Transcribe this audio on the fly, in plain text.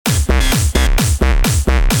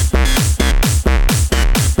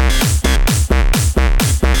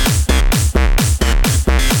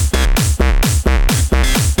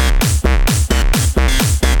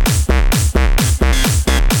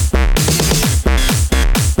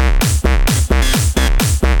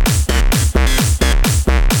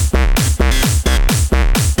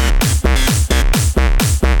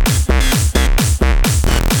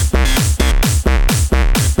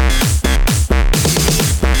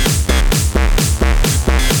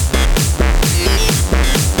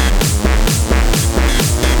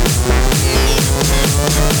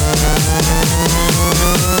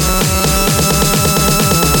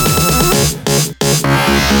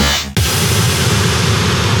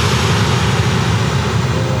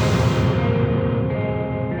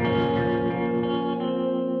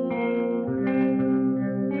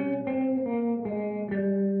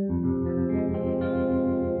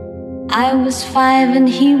I was 5 and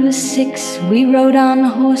he was 6. We rode on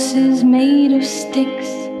horses made of sticks.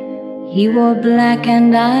 He wore black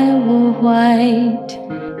and I wore white.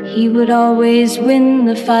 He would always win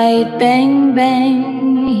the fight. Bang,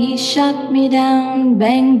 bang, he shot me down.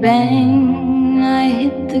 Bang, bang, I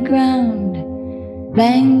hit the ground.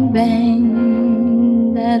 Bang,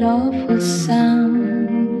 bang, that awful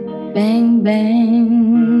sound. Bang,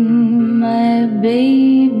 bang, my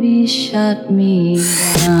baby shot me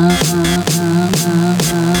down.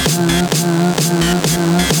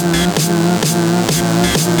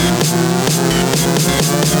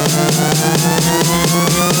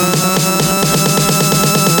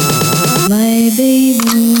 My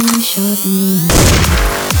baby shot me.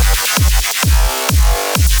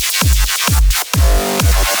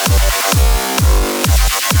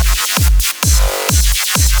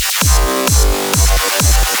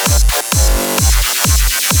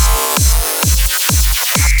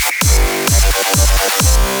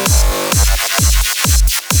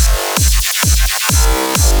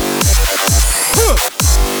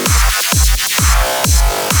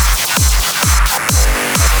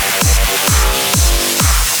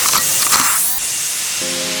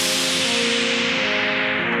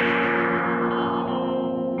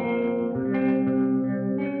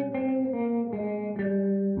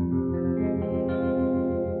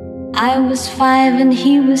 I was 5 and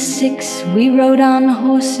he was 6. We rode on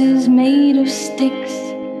horses made of sticks.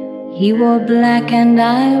 He wore black and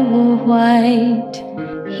I wore white.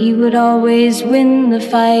 He would always win the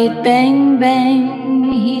fight. Bang,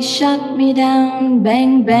 bang, he shot me down.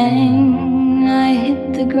 Bang, bang, I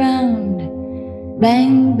hit the ground.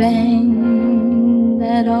 Bang, bang,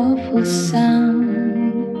 that awful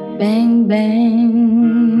sound. Bang,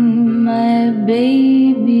 bang, my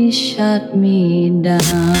baby shot me down.